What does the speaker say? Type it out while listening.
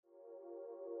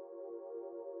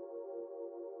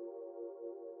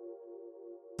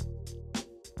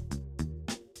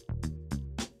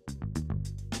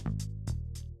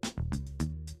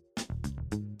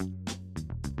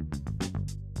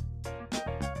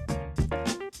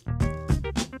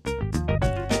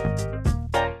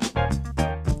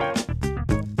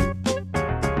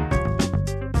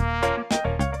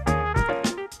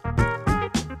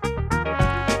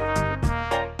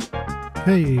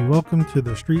Hey, welcome to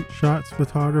the Street Shots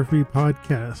Photography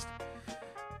Podcast.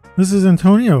 This is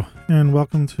Antonio, and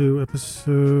welcome to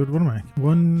episode,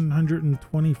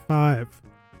 125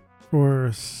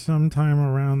 for sometime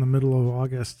around the middle of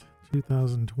August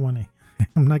 2020.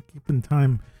 I'm not keeping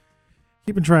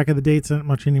track of the dates that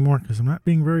much anymore because I'm not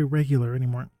being very regular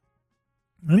anymore.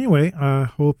 Anyway, I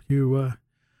hope you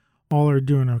all are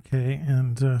doing okay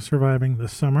and surviving the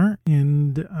summer,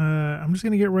 and I'm just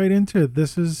going to get right into it.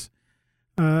 This is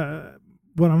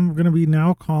what I'm going to be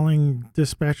now calling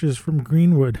dispatches from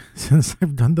Greenwood, since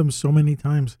I've done them so many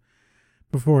times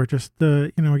before. Just,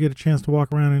 I get a chance to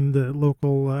walk around in the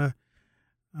local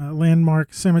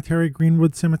landmark cemetery,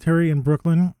 Greenwood Cemetery in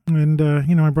Brooklyn. And,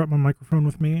 I brought my microphone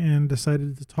with me and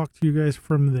decided to talk to you guys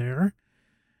from there.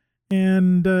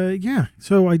 And,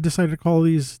 so I decided to call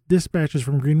these dispatches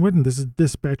from Greenwood, and this is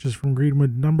dispatches from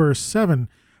Greenwood number 7.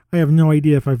 I have no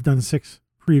idea if I've done 6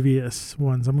 previous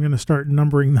ones. I'm going to start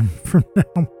numbering them from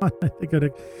now on.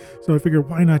 So I figured,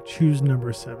 why not choose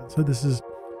number 7? So this is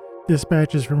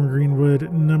dispatches from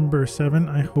Greenwood number 7.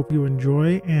 I hope you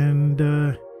enjoy. And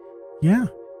here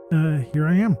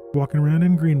I am walking around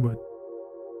in Greenwood.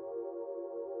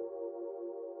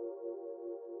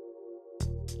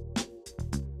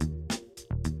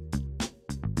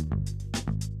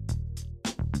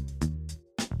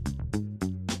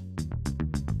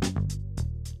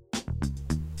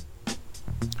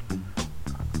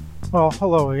 Well,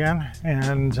 hello again,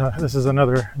 and this is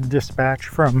another dispatch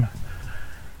from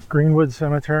Greenwood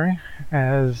Cemetery,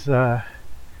 as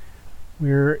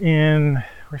we're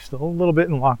still a little bit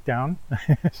in lockdown,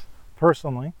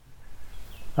 personally,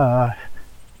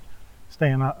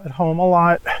 staying at home a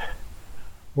lot,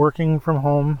 working from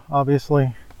home,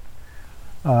 obviously,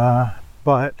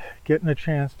 but getting a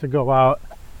chance to go out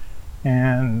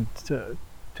and to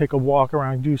take a walk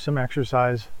around, do some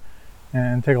exercise,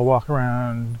 and take a walk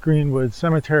around Greenwood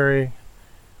Cemetery,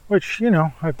 which,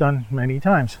 I've done many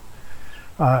times.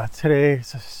 Today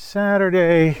is a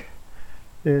Saturday.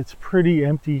 It's pretty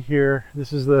empty here.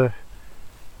 This is the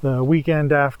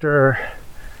weekend after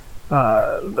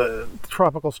the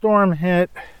tropical storm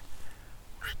hit.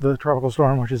 The tropical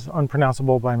storm, which is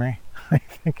unpronounceable by me. I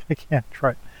think I can't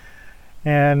try it.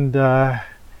 And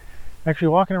actually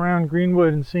walking around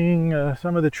Greenwood and seeing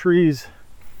some of the trees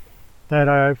that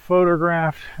I've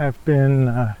photographed have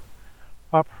been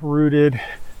uprooted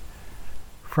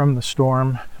from the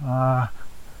storm. It's a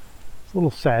little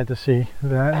sad to see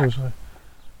that. There's a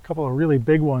couple of really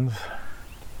big ones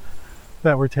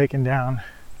that were taken down,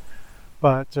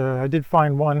 but I did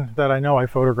find one that I know I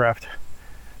photographed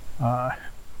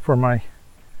for my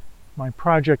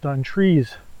project on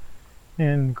trees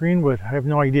in Greenwood. I have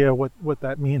no idea what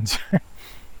that means,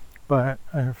 but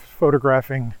I'm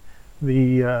photographing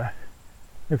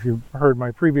if you've heard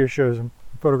my previous shows, I'm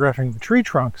photographing the tree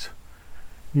trunks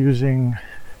using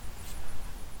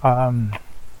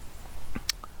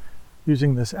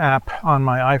this app on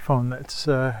my iPhone that's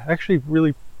actually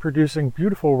really producing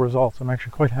beautiful results. I'm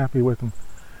actually quite happy with them.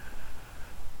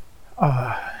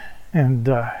 I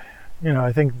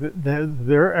think that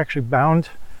they're actually bound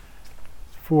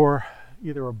for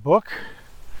either a book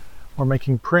or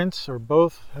making prints or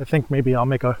both. I think maybe I'll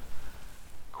make a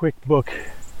quick book.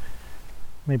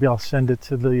 Maybe I'll send it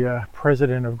to the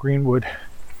president of Greenwood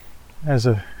as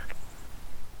a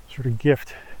sort of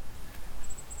gift.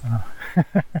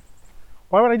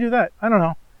 Why would I do that? I don't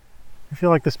know. I feel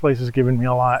like this place has given me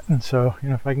a lot, and so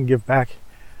if I can give back,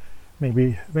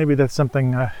 maybe that's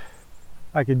something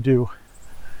I could do.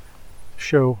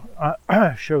 Show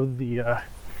the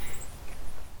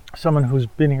someone who's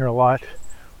been here a lot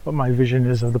what my vision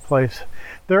is of the place.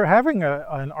 They're having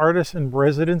an artist in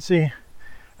residency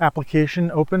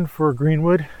application open for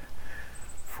Greenwood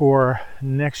for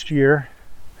next year,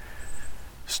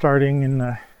 starting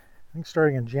in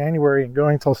January and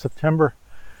going till September.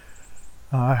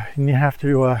 And you have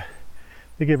to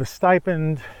they give a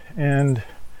stipend, and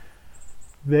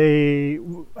they,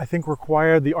 I think,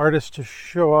 require the artist to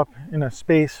show up in a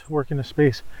space, work in a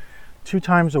space 2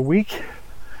 times a week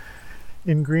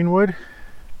in Greenwood.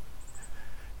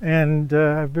 And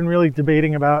I've been really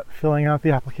debating about filling out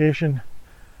the application,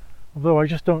 although I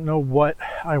just don't know what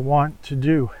I want to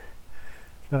do.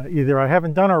 Either I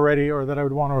haven't done already or that I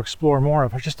would want to explore more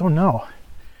of. I just don't know.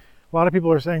 A lot of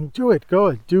people are saying, do it,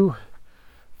 fill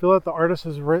out the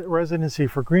artist's residency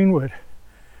for Greenwood,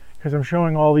 because I'm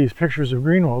showing all these pictures of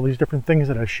Greenwood, all these different things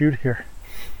that I shoot here.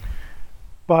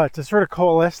 But to sort of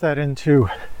coalesce that into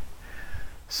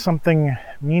something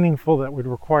meaningful that would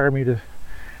require me to,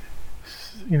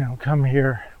 come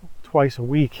here twice a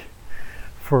week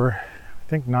for, I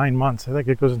think, 9 months. I think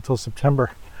it goes until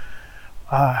September.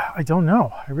 I don't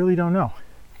know. I really don't know.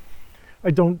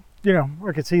 I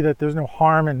could see that there's no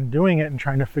harm in doing it and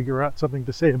trying to figure out something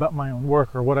to say about my own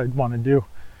work or what I'd want to do,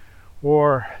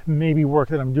 or maybe work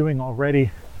that I'm doing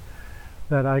already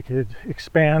that I could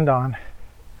expand on.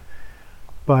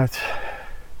 But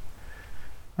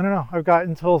I don't know. I've got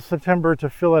until September to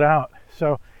fill it out.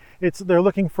 So they're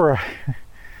looking for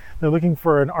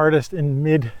an artist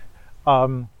in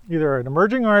either an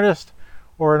emerging artist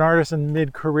or an artist in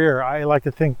mid-career. I like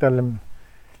to think that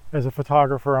as a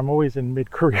photographer, I'm always in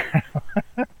mid-career.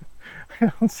 I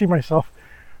don't see myself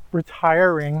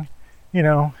retiring,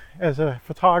 as a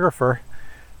photographer.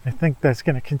 I think that's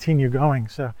going to continue going.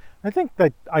 So I think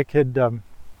that I could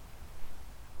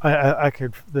I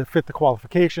could fit the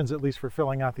qualifications, at least for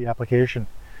filling out the application.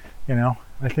 I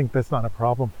think that's not a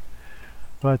problem.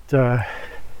 But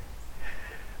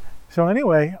so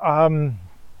anyway,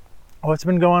 what's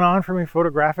been going on for me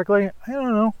photographically? I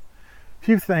don't know. A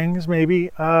few things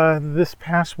maybe. This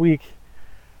past week,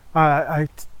 I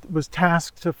was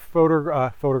tasked to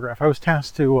photograph. I was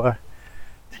tasked to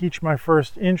teach my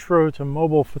first intro to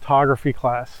mobile photography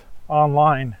class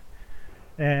online.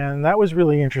 And that was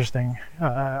really interesting.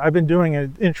 I've been doing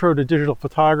an intro to digital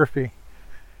photography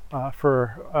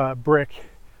for Brick,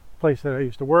 place that I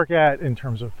used to work at in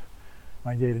terms of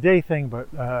my day-to-day thing,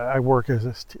 but I work as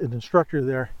an instructor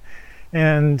there.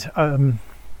 And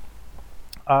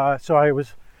so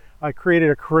I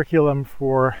created a curriculum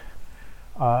for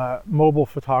mobile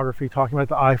photography, talking about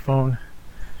the iPhone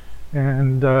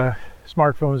and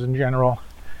smartphones in general.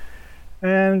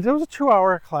 And it was a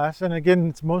 2-hour class, and again,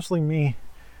 it's mostly me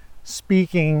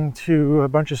speaking to a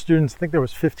bunch of students. I think there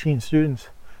was 15 students,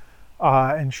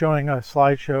 and showing a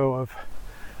slideshow of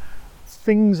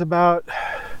things about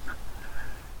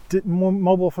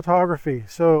mobile photography.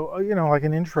 So, like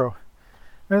an intro.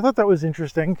 And I thought that was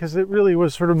interesting because it really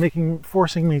was sort of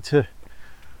forcing me to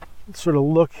sort of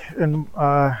look and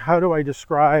how do I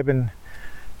describe and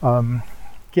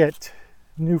get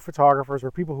new photographers or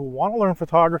people who want to learn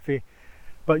photography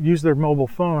but use their mobile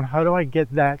phone. How do I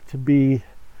get that to be,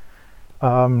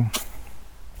 I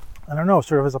don't know,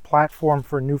 sort of as a platform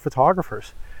for new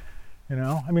photographers?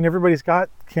 Everybody's got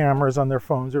cameras on their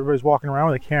phones. Everybody's walking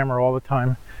around with a camera all the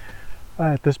time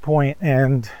at this point.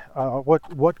 And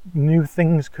what new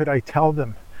things could I tell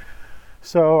them?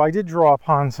 So I did draw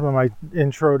upon some of my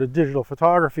intro to digital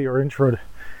photography, or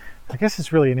I guess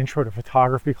it's really an intro to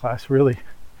photography class, really.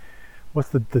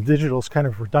 The digital's kind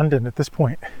of redundant at this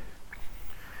point.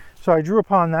 So I drew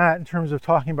upon that in terms of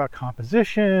talking about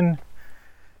composition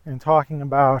and talking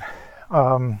about,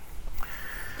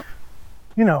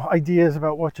 ideas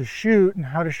about what to shoot and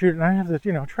how to shoot. And I have to,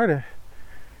 try to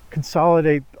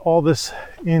consolidate all this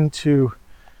into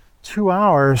 2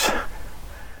 hours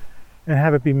and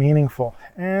have it be meaningful.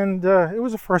 And it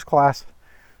was a first class,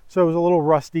 so it was a little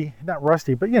rusty. Not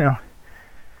rusty, but,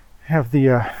 have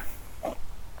the...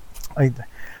 I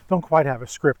don't quite have a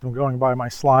script. I'm going by my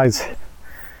slides.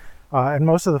 And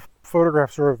most of the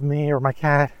photographs are of me or my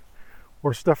cat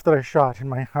or stuff that I shot in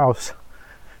my house,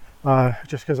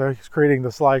 just because I was creating the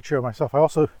slideshow myself.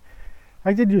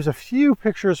 I did use a few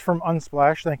pictures from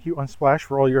Unsplash. Thank you, Unsplash,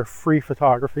 for all your free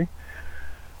photography.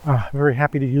 Very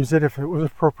happy to use it if it was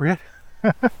appropriate.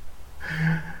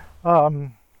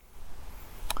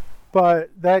 But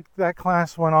that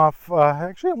class went off.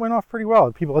 Actually, it went off pretty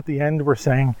well. People at the end were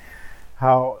saying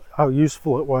how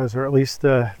useful it was, or at least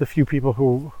the few people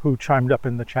who chimed up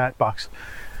in the chat box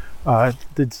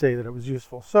did say that it was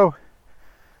useful. So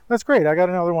that's great. I got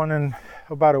another one in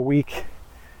about a week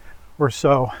or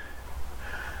so.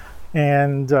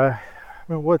 And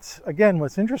what's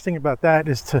interesting about that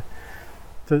is to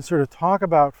sort of talk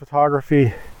about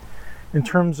photography in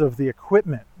terms of the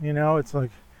equipment. It's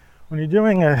like when you're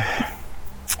doing a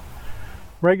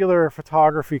regular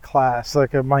photography class,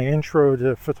 like my intro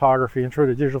to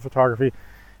digital photography,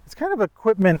 it's kind of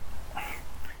equipment,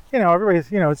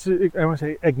 everybody's, it's, I won't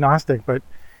say agnostic, but,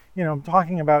 I'm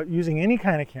talking about using any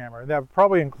kind of camera. That would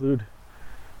probably include,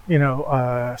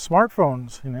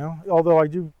 smartphones, although I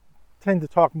do tend to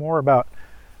talk more about,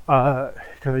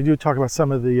 because I do talk about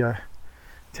some of the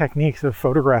techniques of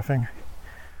photographing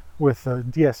with a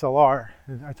DSLR.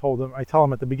 I tell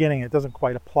them at the beginning it doesn't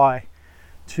quite apply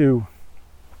to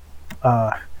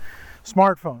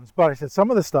smartphones, but I said some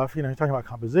of the stuff, you're talking about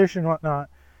composition and whatnot.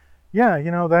 Yeah,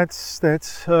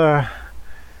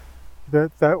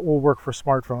 that will work for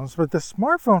smartphones. But the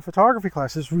smartphone photography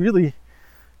class is really,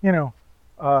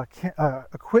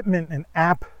 equipment and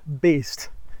app based.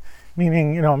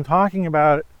 Meaning, I'm talking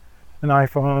about an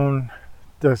iPhone,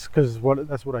 just because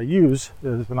that's what I use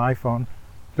is an iPhone.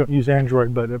 Don't use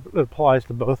Android, but it applies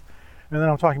to both. and then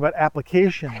I'm talking about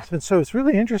applications. And so it's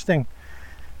really interesting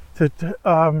to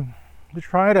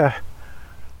try to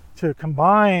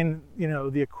combine,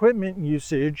 the equipment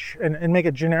usage and make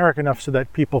it generic enough so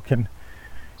that people can,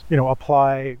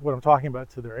 apply what I'm talking about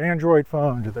to their Android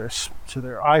phone, to their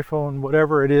iPhone,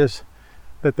 whatever it is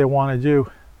that they want to do.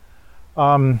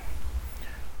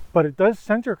 But it does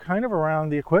center kind of around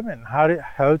the equipment, how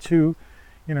to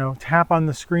tap on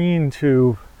the screen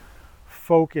to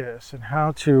focus, and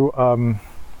how to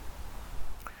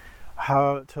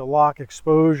lock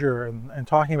exposure, and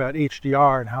talking about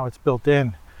HDR and how it's built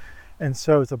in. And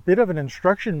so it's a bit of an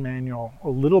instruction manual, a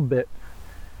little bit,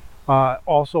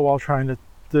 also while trying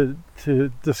to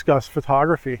discuss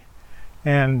photography.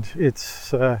 And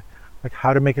it's like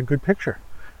how to make a good picture,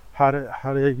 how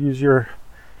to use your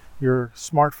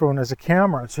smartphone as a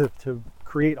camera to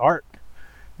create art,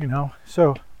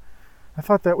 So I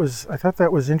thought that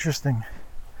was interesting,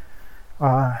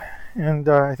 and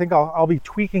I think I'll be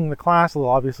tweaking the class a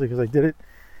little, obviously, because I did it,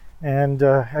 and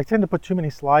I tend to put too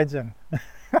many slides in.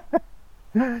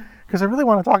 Because I really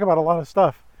want to talk about a lot of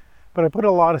stuff, but I put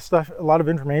a lot of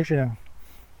information in,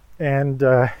 and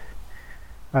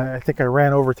I think I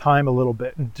ran over time a little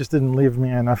bit and just didn't leave me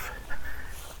enough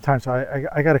time. So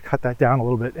I got to cut that down a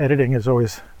little bit. Editing is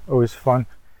always fun.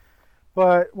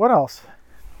 But what else?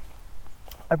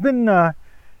 I've been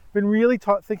really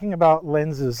thinking about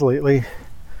lenses lately.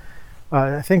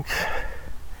 I think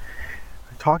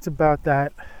I talked about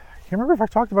that. I can't remember if I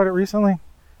talked about it recently.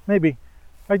 Maybe.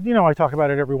 I talk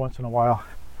about it every once in a while,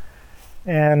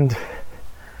 and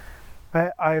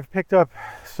I've picked up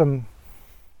some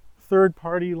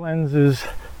third-party lenses.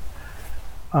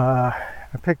 I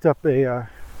picked up a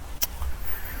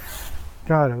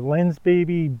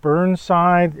Lensbaby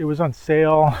Burnside. It was on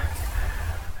sale.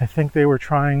 I think they were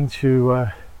trying to.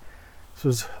 This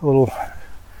was a little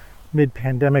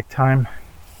mid-pandemic time.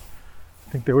 I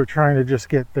think they were trying to just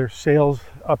get their sales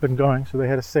up and going, so they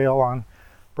had a sale on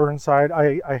Burnside.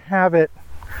 I have it.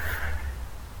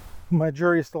 My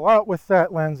jury's still out with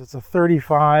that lens. It's a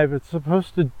 35. It's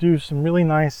supposed to do some really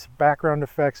nice background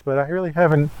effects, but I really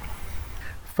haven't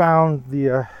found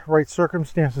the right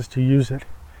circumstances to use it.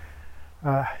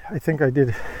 I think I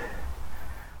did.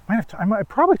 I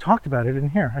probably talked about it in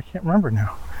here. I can't remember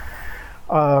now.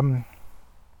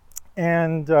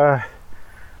 And a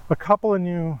couple of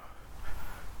new,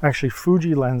 actually,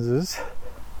 Fuji lenses.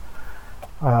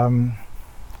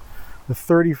 The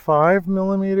 35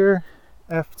 millimeter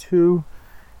f2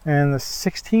 and the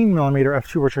 16 millimeter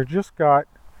f2, which I just got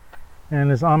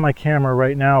and is on my camera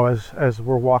right now as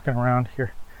we're walking around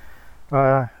here.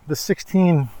 The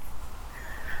 16,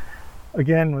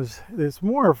 again, is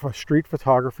more of a street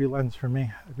photography lens for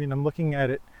me. I mean, I'm looking at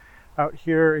it out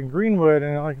here in Greenwood,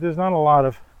 and there's not a lot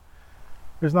of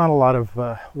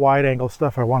wide angle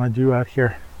stuff I want to do out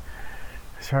here.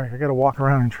 Sorry, I got to walk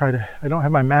around and I don't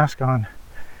have my mask on.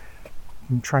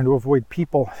 I'm trying to avoid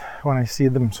people when I see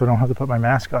them, so I don't have to put my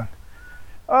mask on.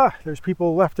 There's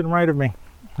people left and right of me.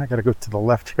 I gotta go to the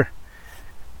left here.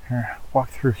 Walk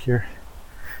through here.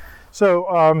 So,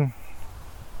 and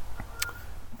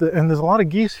there's a lot of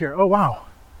geese here. Oh wow,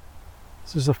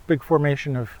 this is a big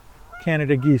formation of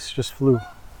Canada geese just flew.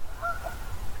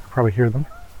 Probably hear them.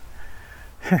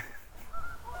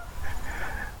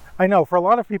 I know for a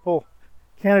lot of people,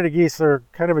 Canada geese are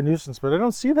kind of a nuisance, but I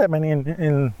don't see that many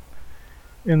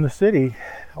in the city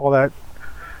all that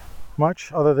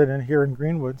much, other than in here in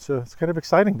Greenwood. So it's kind of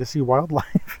exciting to see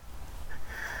wildlife.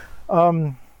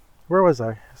 Where was I?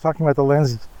 I was talking about the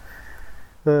lenses.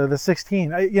 The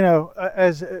 16.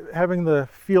 As having the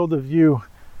field of view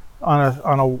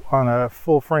on a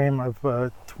full frame of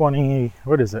 20.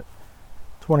 What is it?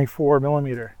 24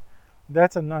 millimeter.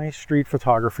 That's a nice street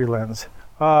photography lens.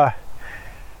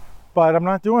 But I'm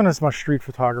not doing as much street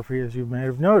photography as you may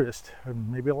have noticed.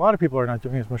 Maybe a lot of people are not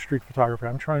doing as much street photography.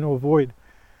 I'm trying to avoid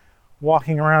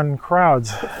walking around in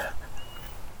crowds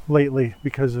lately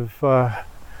because of,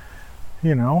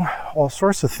 all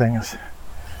sorts of things.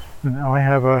 Now I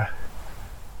have a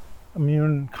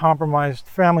immune compromised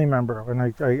family member,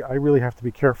 and I really have to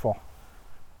be careful,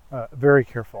 very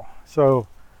careful. So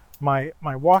my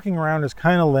walking around is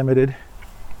kind of limited,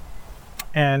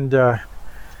 and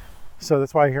so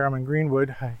that's why here I'm in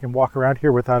Greenwood. I can walk around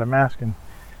here without a mask and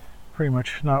pretty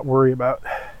much not worry about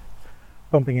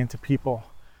bumping into people.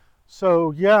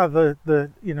 So yeah,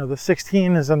 the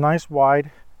 16 is a nice wide.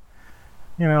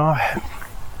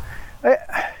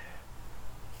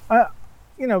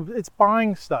 It's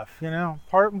buying stuff.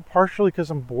 Partially because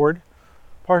I'm bored,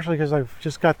 partially because I've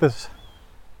just got this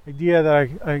idea that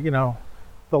I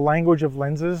the language of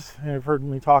lenses. You've heard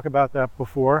me talk about that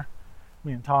before.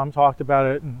 me and Tom talked about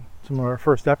it in some of our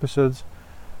first episodes,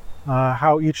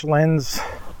 how each lens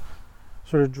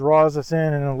sort of draws us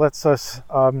in and lets us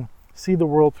see the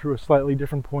world through a slightly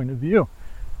different point of view.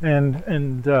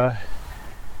 And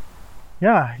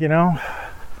yeah, you know,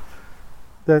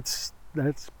 that's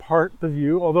part of the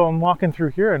view. Although I'm walking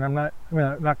through here and I'm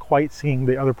not quite seeing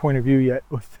the other point of view yet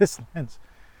with this lens.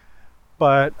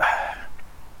 But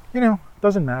you know,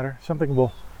 doesn't matter. Something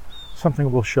will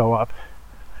show up.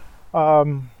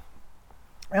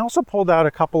 I also pulled out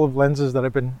a couple of lenses that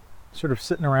I've been sort of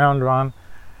sitting around on.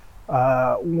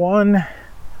 One,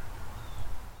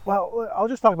 well, I'll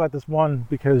just talk about this one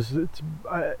because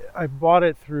I bought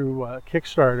it through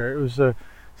Kickstarter. It was a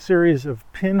series of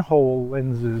pinhole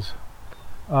lenses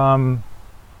from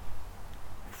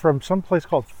some place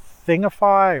called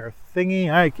Thingify or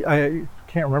Thingy. I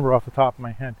can't remember off the top of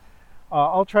my head.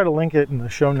 I'll try to link it in the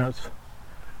show notes.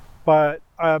 But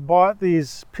I bought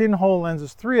these pinhole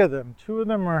lenses, 3 of them. Two of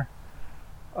them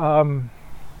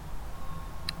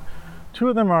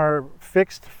are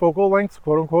fixed focal lengths,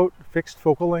 quote unquote, fixed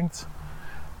focal lengths.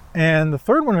 And the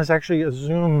third one is actually a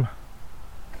zoom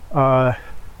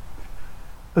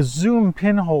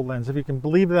pinhole lens, if you can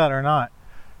believe that or not,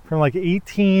 from like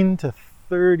 18 to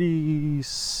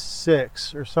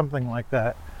 36 or something like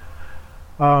that.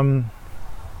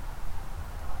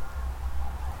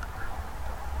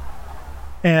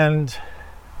 And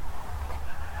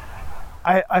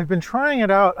I've been trying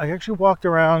it out. I actually walked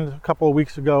around a couple of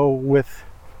weeks ago with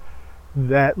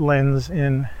that lens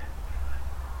in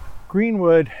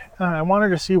Greenwood. I wanted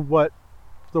to see what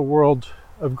the world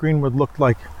of Greenwood looked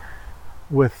like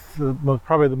with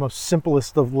probably the most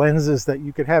simplest of lenses that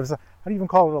you could have. How do you even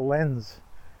call it a lens?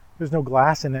 There's no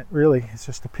glass in it, really. It's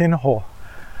just a pinhole.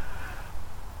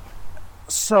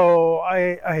 So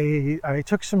I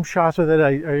took some shots with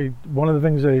it. One of the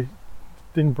things I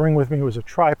didn't bring with me was a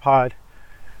tripod,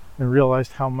 and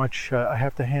realized how much I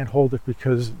have to hand hold it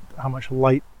because how much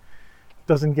light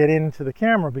doesn't get into the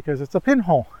camera because it's a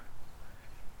pinhole,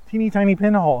 teeny tiny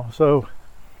pinhole. So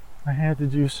I had to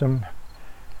do some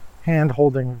hand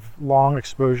holding long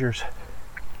exposures,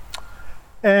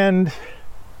 and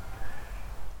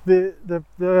the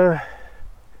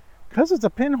because it's a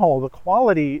pinhole, the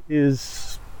quality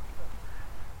is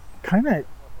kind of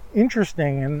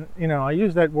interesting. And you know, I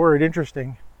use that word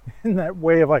interesting in that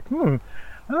way of like,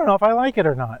 I don't know if I like it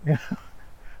or not.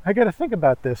 I got to think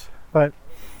about this. But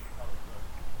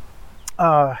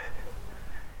a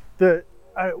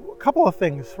couple of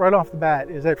things right off the bat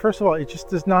is that, first of all, it just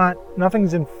does not,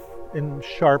 nothing's in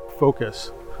sharp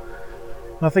focus.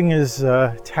 Nothing is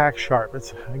tack sharp.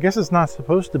 I guess it's not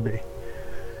supposed to be.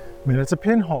 I mean, it's a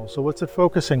pinhole, so what's it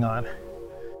focusing on?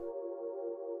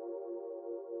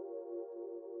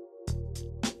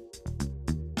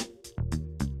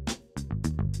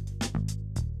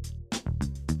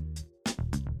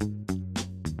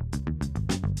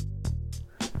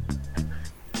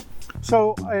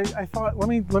 So I thought, let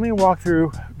me walk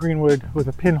through Greenwood with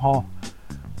a pinhole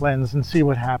lens and see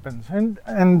what happens.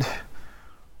 And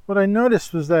what I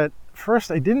noticed was that first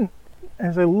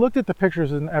as I looked at the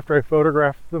pictures and after I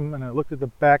photographed them and I looked at the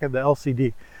back of the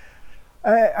LCD,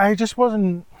 I just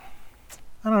wasn't,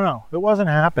 I don't know, it wasn't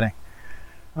happening.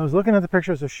 I was looking at the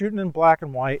pictures, they're shooting in black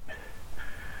and white,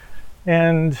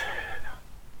 and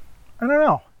I don't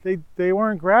know, they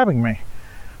weren't grabbing me.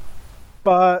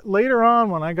 But later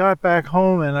on, when I got back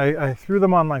home and I threw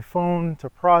them on my phone to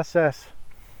process,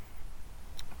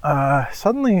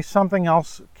 suddenly something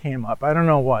else came up. I don't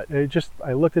know what.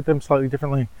 I looked at them slightly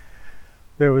differently.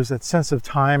 There was that sense of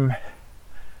time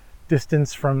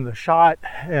distance from the shot,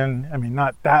 and I mean,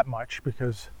 not that much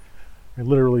because I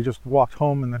literally just walked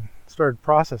home and then started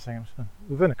processing them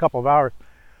within a couple of hours.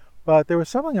 But there was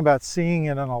something about seeing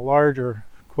it on a larger,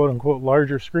 quote unquote,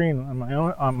 larger screen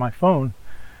on my phone.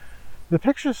 The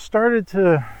pictures started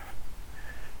to,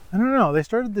 I don't know, they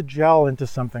started to gel into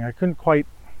something. I couldn't quite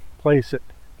place it,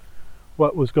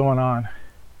 what was going on.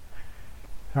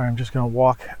 All right, I'm just going to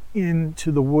walk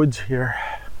into the woods here.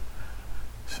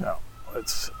 So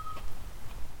let's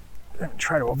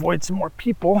try to avoid some more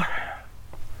people.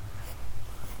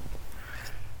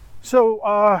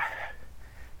 So,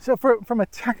 from a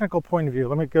technical point of view,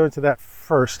 let me go into that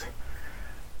first.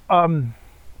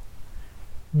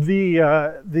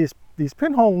 These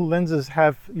pinhole lenses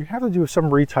you have to do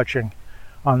some retouching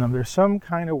on them. There's some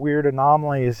kind of weird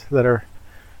anomalies that are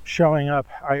showing up.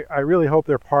 I really hope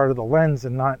they're part of the lens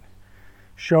and not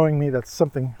showing me that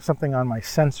something on my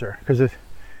sensor, because if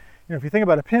you think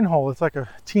about a pinhole, it's like a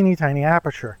teeny tiny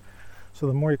aperture. So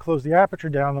the more you close the aperture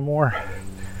down, the more,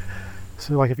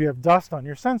 so like if you have dust on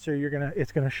your sensor,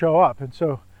 it's gonna show up. And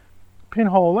so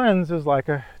pinhole lens is like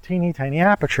a teeny tiny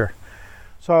aperture.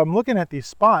 So I'm looking at these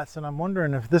spots and I'm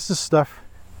wondering if this is stuff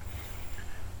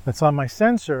that's on my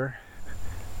sensor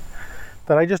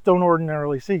that I just don't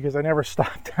ordinarily see, because I never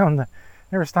stop down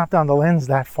the lens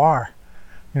that far,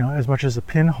 as much as a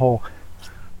pinhole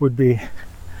would be.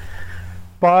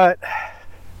 But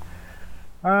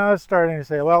I was starting to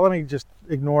say, well, let me just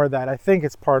ignore that. I think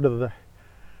it's part of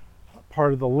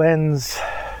the lens,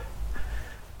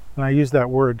 and I use that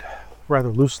word rather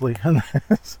loosely.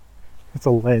 It's a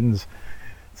lens.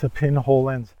 It's a pinhole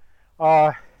lens.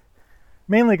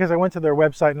 Mainly because I went to their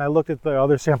website and I looked at the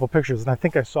other sample pictures, and I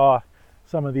think I saw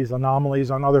some of these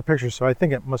anomalies on other pictures. So I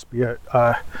think it must be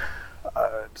a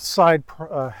side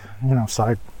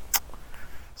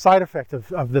effect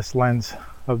of this lens,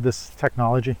 of this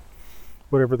technology,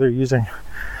 whatever they're using.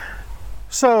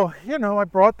 So I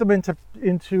brought them into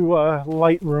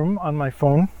Lightroom on my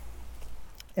phone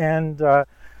and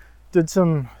did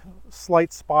some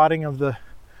slight spotting of the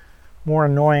more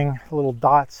annoying little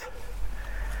dots.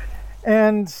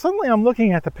 And suddenly I'm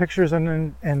looking at the pictures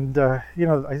and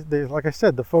like I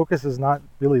said, the focus is not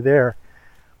really there,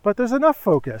 but there's enough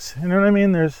focus. You know what I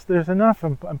mean? There's enough.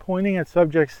 I'm pointing at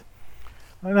subjects.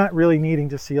 I'm not really needing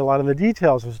to see a lot of the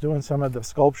details. I was doing some of the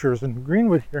sculptures in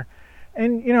Greenwood here,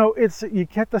 and you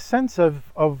get the sense of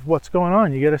what's going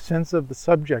on. You get a sense of the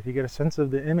subject. You get a sense of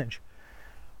the image.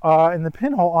 And the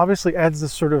pinhole obviously adds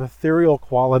this sort of ethereal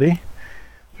quality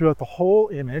throughout the whole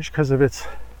image because of its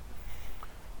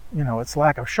its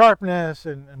lack of sharpness,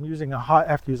 and I'm using I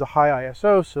have to use a high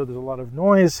ISO, so there's a lot of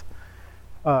noise,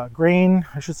 grain,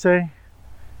 I should say.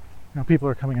 People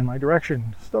are coming in my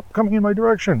direction. Stop coming in my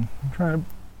direction. I'm trying to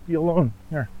be alone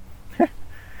here.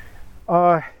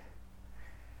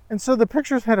 And so the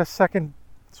pictures had a second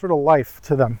sort of life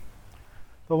to them.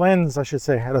 The lens, I should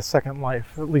say, had a second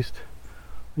life, at least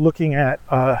looking at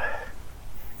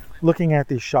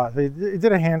these shots. They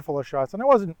did a handful of shots, and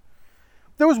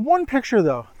there was one picture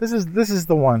though. This is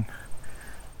the one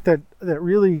that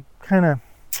really kind of,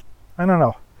 I don't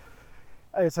know.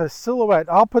 It's a silhouette.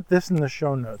 I'll put this in the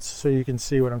show notes so you can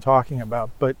see what I'm talking about.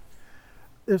 But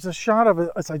there's a shot of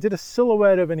I did a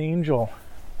silhouette of an angel,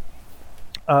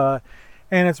 and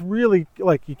it's really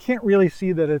like you can't really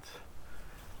see that it's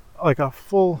like a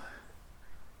full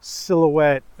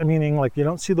silhouette. Meaning like you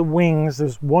don't see the wings.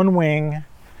 There's one wing,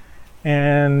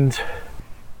 and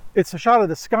it's a shot of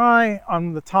the sky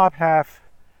on the top half.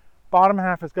 Bottom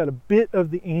half has got a bit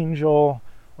of the angel,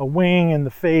 a wing, and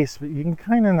the face, but you can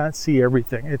kind of not see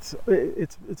everything. It's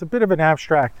a bit of an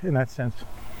abstract in that sense.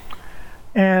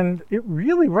 And it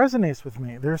really resonates with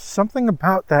me. There's something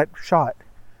about that shot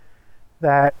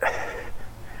that,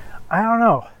 I don't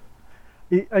know.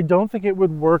 I don't think it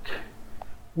would work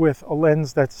with a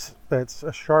lens that's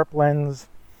a sharp lens.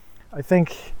 I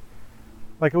think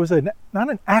like it was not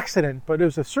an accident, but it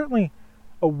was certainly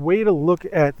a way to look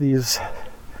at these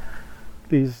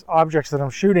objects that I'm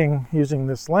shooting using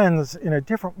this lens in a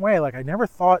different way. Like I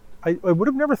would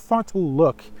have never thought to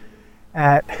look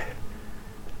at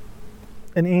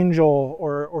an angel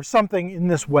or something in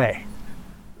this way,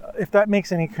 if that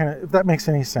makes any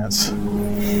sense.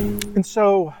 And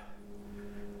so,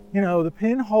 the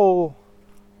pinhole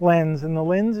lens and the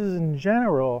lenses in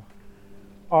general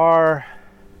are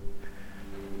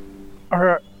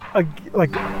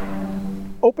like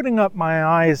opening up my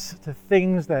eyes to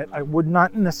things that I would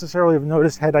not necessarily have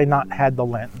noticed had I not had the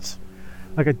lens.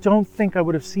 Like I don't think I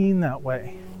would have seen that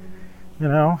way,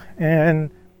 And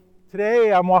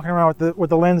today I'm walking around with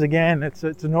the lens again. It's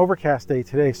an overcast day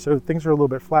today, so things are a little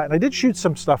bit flat. And I did shoot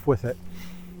some stuff with it.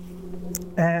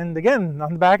 And again,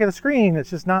 on the back of the screen,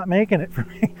 it's just not making it for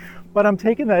me. But I'm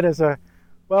taking that as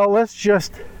let's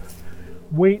just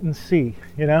wait and see,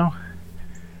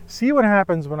 See what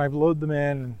happens when I load them in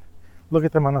and look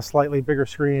at them on a slightly bigger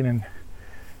screen and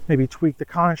maybe tweak the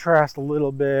contrast a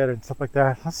little bit and stuff like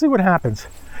that. Let's see what happens.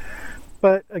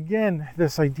 But again,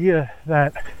 this idea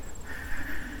that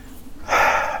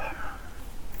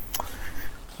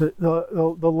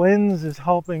the lens is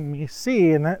helping me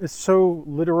see, and that is so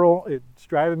literal, it's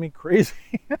driving me crazy.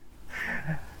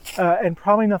 And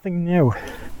probably nothing new.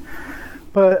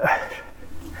 But,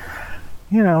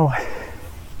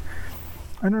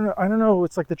 I don't know,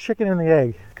 it's like the chicken and the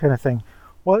egg kind of thing.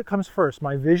 What comes first,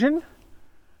 my vision?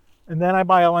 And then I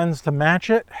buy a lens to match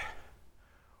it?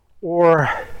 Or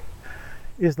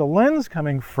is the lens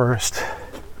coming first?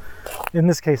 In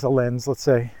this case, a lens, let's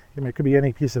say. It could be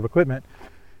any piece of equipment.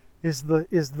 Is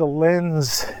the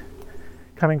lens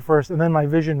coming first and then my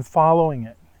vision following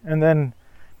it? And then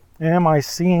am I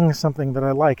seeing something that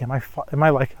I like? Am I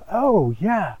like, oh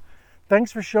yeah,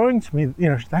 thanks for showing me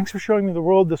the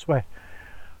world this way.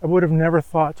 I would have never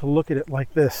thought to look at it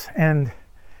like this. And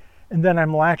then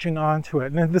I'm latching onto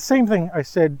it. And the same thing I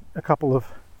said a couple of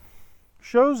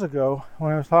shows ago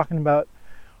when I was talking about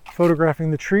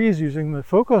photographing the trees using the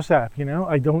Focus app.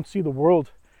 I don't see the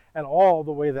world at all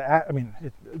the way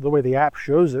the app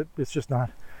shows it. It's just not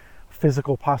a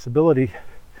physical possibility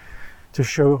to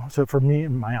show. So for me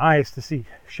and my eyes to see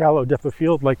shallow depth of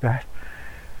field like that.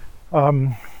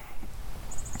 Sorry,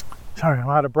 I'm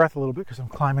out of breath a little bit because I'm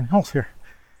climbing hills here.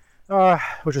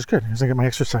 Which is good because I get my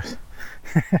exercise.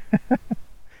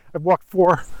 I've walked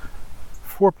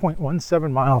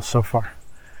 4.17 miles so far.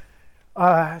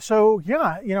 So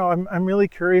yeah, I'm really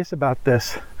curious about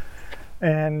this,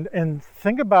 and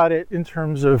think about it in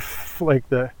terms of like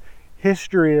the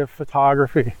history of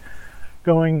photography,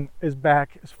 going as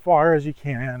far as you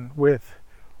can with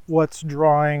what's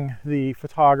drawing the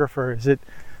photographer. Is it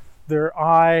their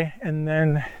eye, and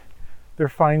then they're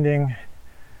finding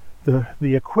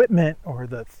the equipment or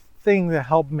the thing that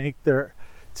helped make I'm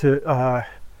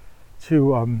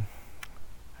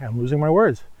losing my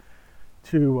words,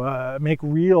 to make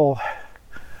real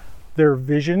their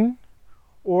vision?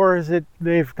 Or is it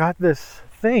they've got this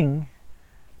thing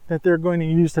that they're going to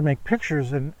use to make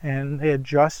pictures, and they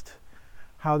adjust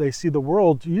how they see the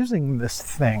world using this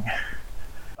thing?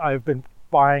 I've been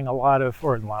buying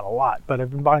but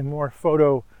I've been buying more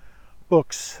photo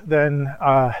books than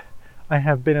I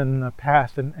have been in the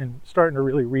past, and starting to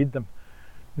really read them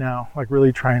now, like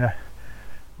really trying to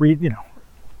read,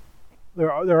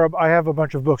 I have a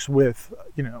bunch of books with,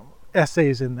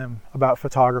 essays in them about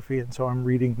photography, and so I'm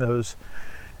reading those,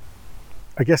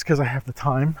 I guess because I have the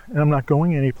time and I'm not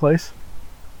going anyplace.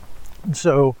 And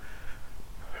so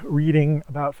reading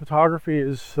about photography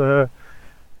is good.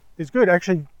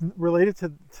 Actually, related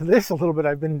to this a little bit,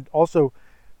 I've been also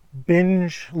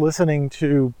binge listening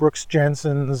to Brooks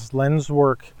Jensen's lens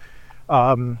work,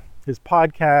 his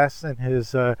podcast, and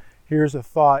his Here's a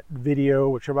Thought video,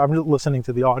 which I'm just listening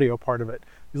to the audio part of it.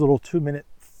 These little 2-minute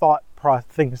thought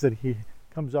things that he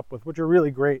comes up with, which are really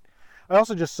great. I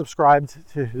also just subscribed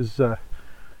to his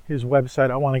website.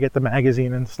 I want to get the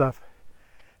magazine and stuff.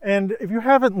 And if you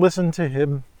haven't listened to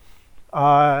him,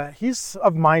 he's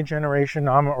of my generation,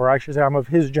 I'm of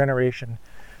his generation.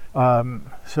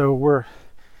 So we're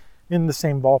in the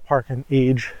same ballpark in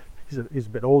age. He's a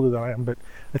bit older than I am, but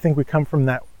I think we come from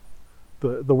the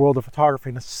world of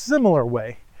photography in a similar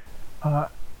way.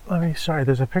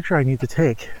 There's a picture I need to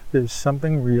take. There's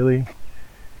something really,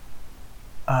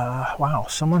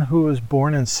 someone who was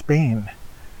born in Spain,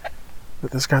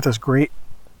 but this got this great,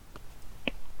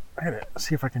 I gotta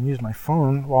see if I can use my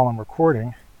phone while I'm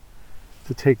recording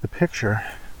to take the picture.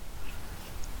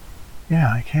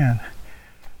 Yeah, I can.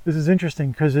 This is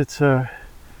interesting because it's an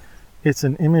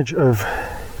image of,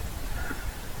 I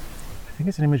think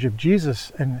it's an image of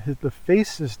Jesus, and the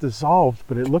face is dissolved,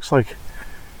 but it looks like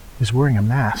he's wearing a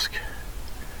mask.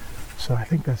 So I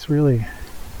think that's really,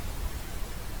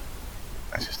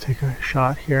 let's just take a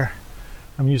shot here.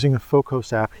 I'm using the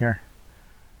Focus app here.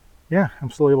 Yeah,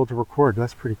 I'm still able to record.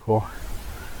 That's pretty cool.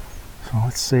 So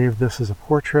let's save this as a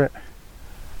portrait,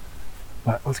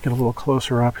 but let's get a little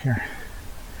closer up here.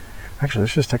 Actually,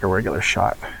 let's just take a regular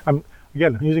shot. I'm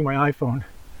using my iPhone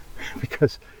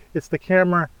because it's the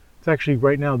camera. It's actually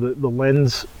right now the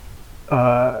lens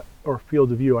or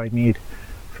field of view I need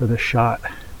for this shot.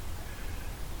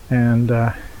 And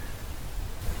it's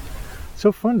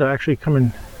so fun to actually come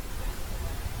and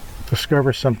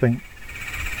discover something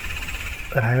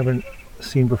that I haven't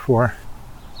seen before.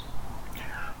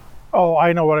 Oh,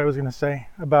 I know what I was going to say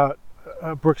about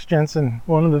Brooks Jensen.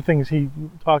 One of the things he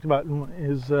talked about in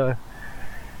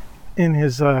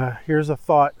his Here's a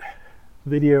Thought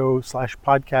video /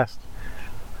 podcast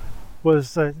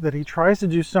was that he tries to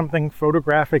do something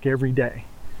photographic every day.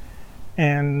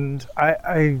 And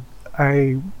I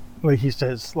like he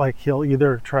says, like he'll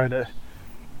either try to,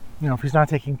 if he's not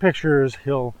taking pictures,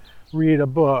 he'll read a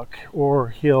book, or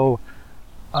he'll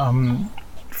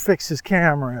fix his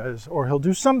cameras, or he'll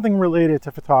do something related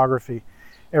to photography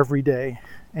every day.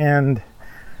 And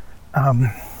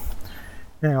I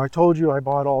told you I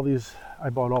bought all these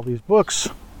books.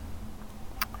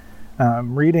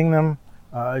 I'm reading them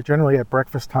generally at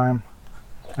breakfast time.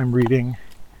 I'm reading,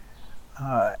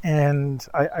 and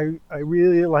I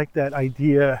really like that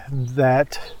idea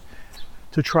that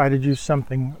to try to do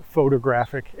something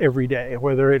photographic every day,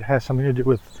 whether it has something to do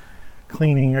with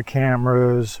cleaning your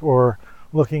cameras or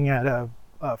looking at a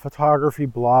photography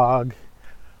blog.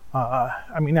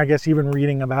 I guess even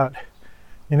reading about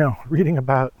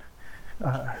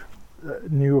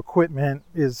new equipment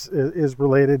is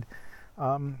related.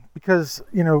 because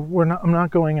I'm not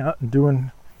going out and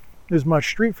doing as much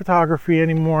street photography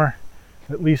anymore,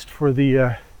 at least for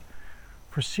the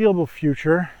foreseeable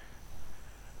future.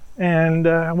 And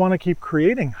I want to keep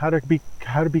creating how to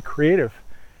be creative.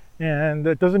 And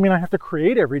that doesn't mean I have to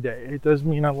create every day. It does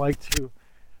mean I like to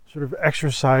sort of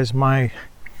exercise my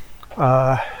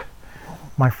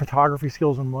my photography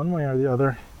skills in one way or the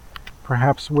other,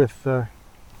 perhaps with by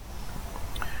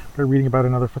reading about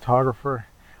another photographer.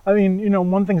 I mean,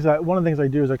 one of the things I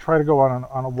do is I try to go out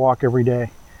on a walk every day,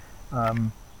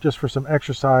 just for some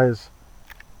exercise,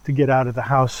 to get out of the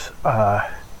house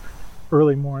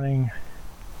early morning.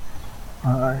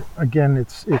 Again,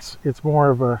 it's more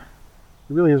of it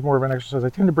really is more of an exercise. I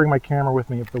tend to bring my camera with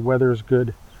me if the weather is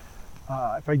good.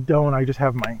 If I don't, I just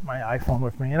have my iPhone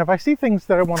with me. And if I see things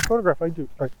that I want to photograph,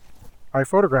 I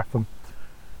photograph them.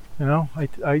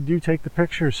 I do take the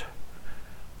pictures,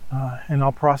 and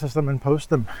I'll process them and post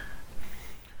them.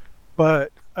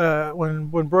 But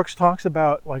when Brooks talks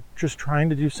about like just trying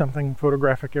to do something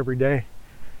photographic every day,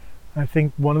 I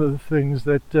think one of the things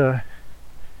that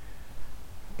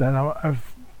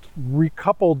I've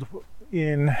recoupled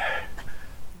in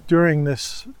during the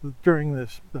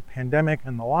pandemic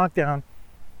and the lockdown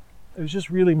is just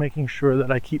really making sure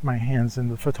that I keep my hands in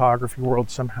the photography world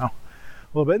somehow a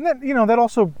little bit. And that, that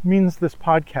also means this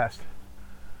podcast.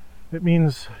 It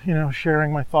means,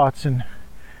 sharing my thoughts and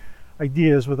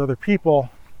ideas with other people.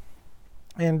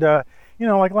 And,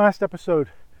 like last episode,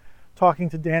 talking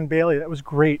to Dan Bailey, that was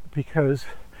great because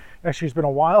actually it's been a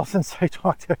while since I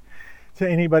talked to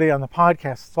anybody on the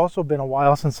podcast. It's also been a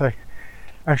while since I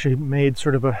actually made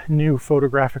sort of a new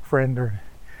photographic friend, or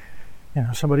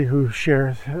somebody who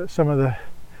shares some of the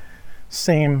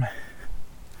same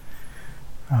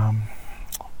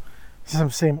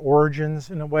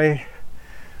origins in a way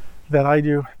that I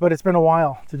do. But it's been a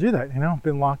while to do that.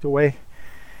 Been locked away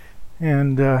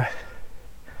and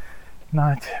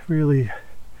not really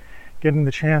getting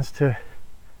the chance to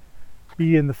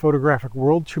be in the photographic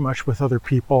world too much with other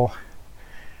people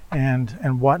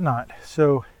and whatnot.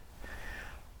 So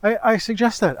I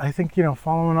suggest that. I think,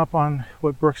 following up on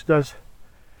what Brooks does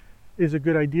is a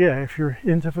good idea. If you're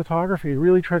into photography,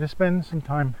 really try to spend some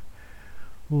time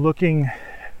looking,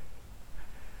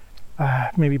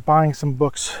 maybe buying some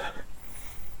books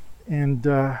and,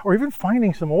 or even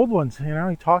finding some old ones.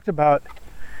 He talked about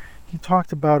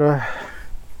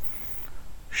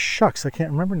shucks, I can't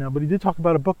remember now, but he did talk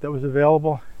about a book that was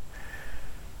available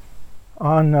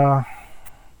on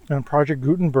Project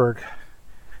Gutenberg.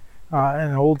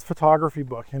 An old photography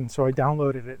book, and so I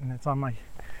downloaded it, and it's on my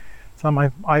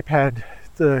iPad,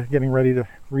 getting ready to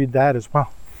read that as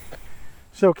well.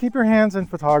 So keep your hands in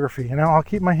photography. I'll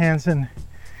keep my hands in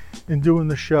doing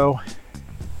the show.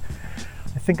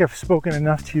 I think I've spoken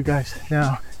enough to you guys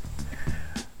now.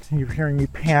 You're hearing me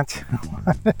pant.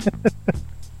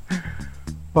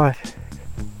 But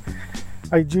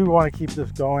I do want to keep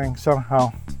this going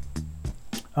somehow.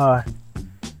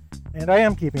 And I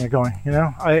am keeping it going,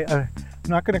 I'm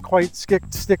not going to quite stick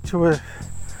to a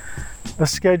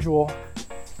schedule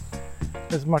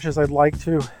as much as I'd like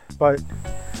to, but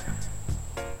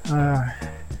I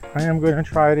am going to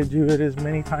try to do it as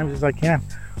many times as I can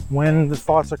when the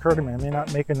thoughts occur to me. I may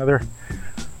not make another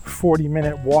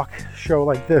 40-minute walk show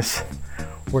like this,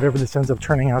 whatever this ends up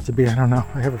turning out to be. I don't know.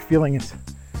 I have a feeling it's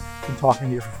been talking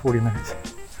to you for 40 minutes.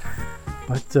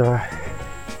 But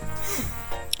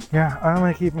yeah, I'm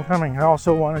gonna keep them coming. I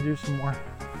also want to do some more.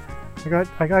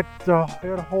 I got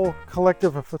a whole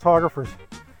collective of photographers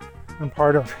I'm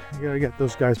part of. I gotta get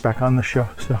those guys back on the show,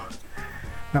 so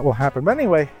that will happen. But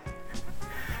anyway,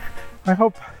 I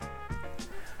hope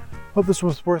this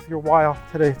was worth your while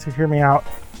today to hear me out.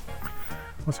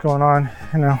 What's going on,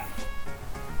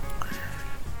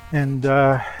 and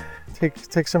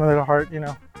take some of that to heart.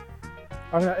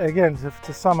 Again,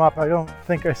 to sum up, I don't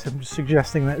think I'm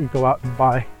suggesting that you go out and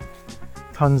buy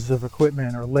tons of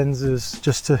equipment or lenses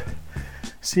just to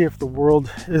see if the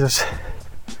world is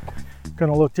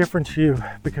going to look different to you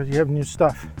because you have new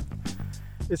stuff.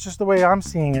 It's just the way I'm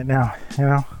seeing it now,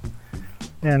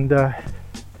 and I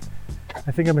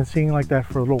think I've been seeing like that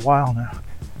for a little while now.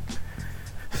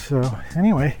 So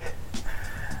anyway,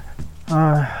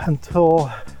 until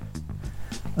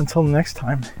next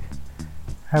time,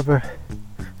 have a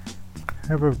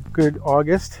good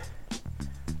August.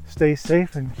 Stay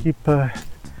safe and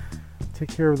take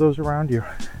care of those around you.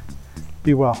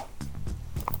 Be well.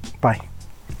 Bye.